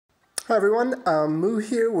Hi everyone, Moo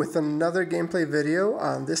here with another gameplay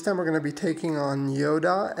video. This time we're going to be taking on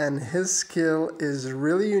Yoda, and his skill is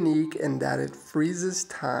really unique in that it freezes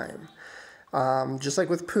time, just like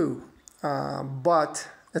with Pooh, but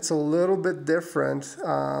it's a little bit different.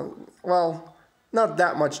 Well, not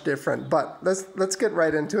that much different, but let's get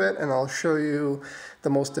right into it, and I'll show you the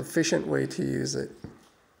most efficient way to use it.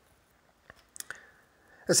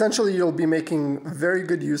 Essentially, you'll be making very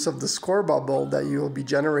good use of the score bubble that you'll be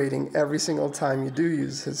generating every single time you do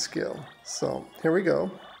use his skill. So here we go.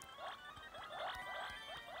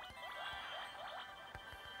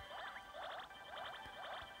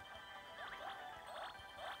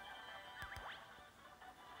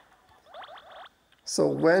 So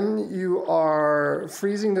when you are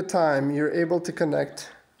freezing the time, you're able to connect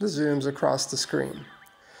the zooms across the screen.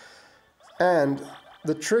 And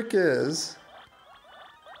the trick is,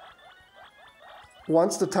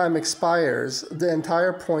 once the time expires, the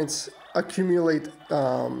entire points accumulate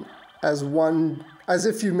as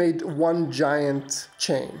if you made one giant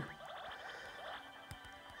chain.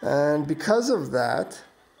 And because of that,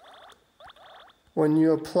 when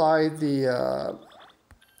you apply the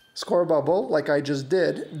score bubble, like I just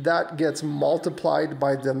did, that gets multiplied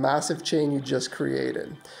by the massive chain you just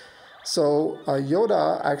created. So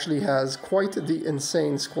Yoda actually has quite the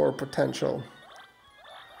insane score potential.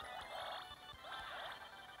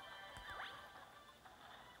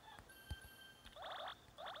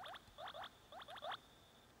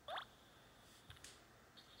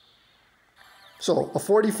 So a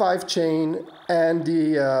 45 chain and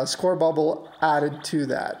the score bubble added to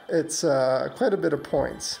that. It's quite a bit of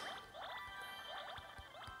points.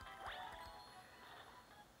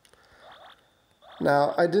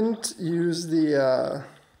 Now, I didn't use the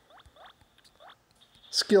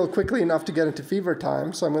skill quickly enough to get into fever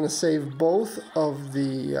time, so I'm going to save both of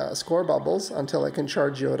the score bubbles until I can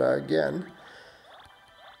charge Yoda again.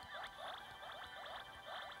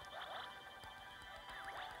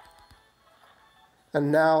 And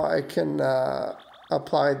now I can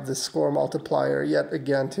apply the score multiplier yet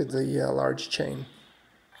again to the large chain.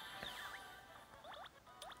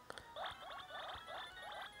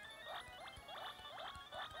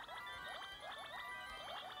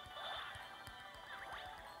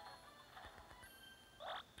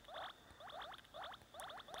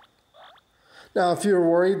 Now, if you're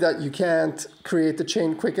worried that you can't create the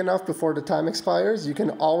chain quick enough before the time expires, you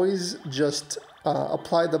can always just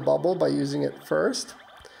apply the bubble by using it first,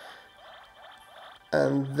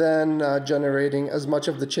 and then generating as much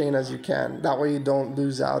of the chain as you can. That way you don't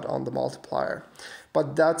lose out on the multiplier.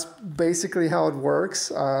 But that's basically how it works.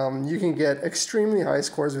 You can get extremely high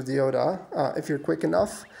scores with Yoda if you're quick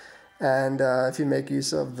enough, and if you make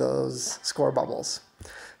use of those score bubbles.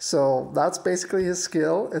 So that's basically his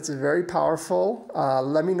skill. It's very powerful.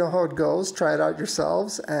 Let me know how it goes. Try it out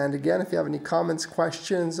yourselves. And again, if you have any comments,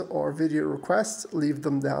 questions, or video requests, leave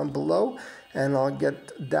them down below, and I'll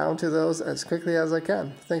get down to those as quickly as I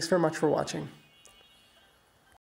can. Thanks very much for watching.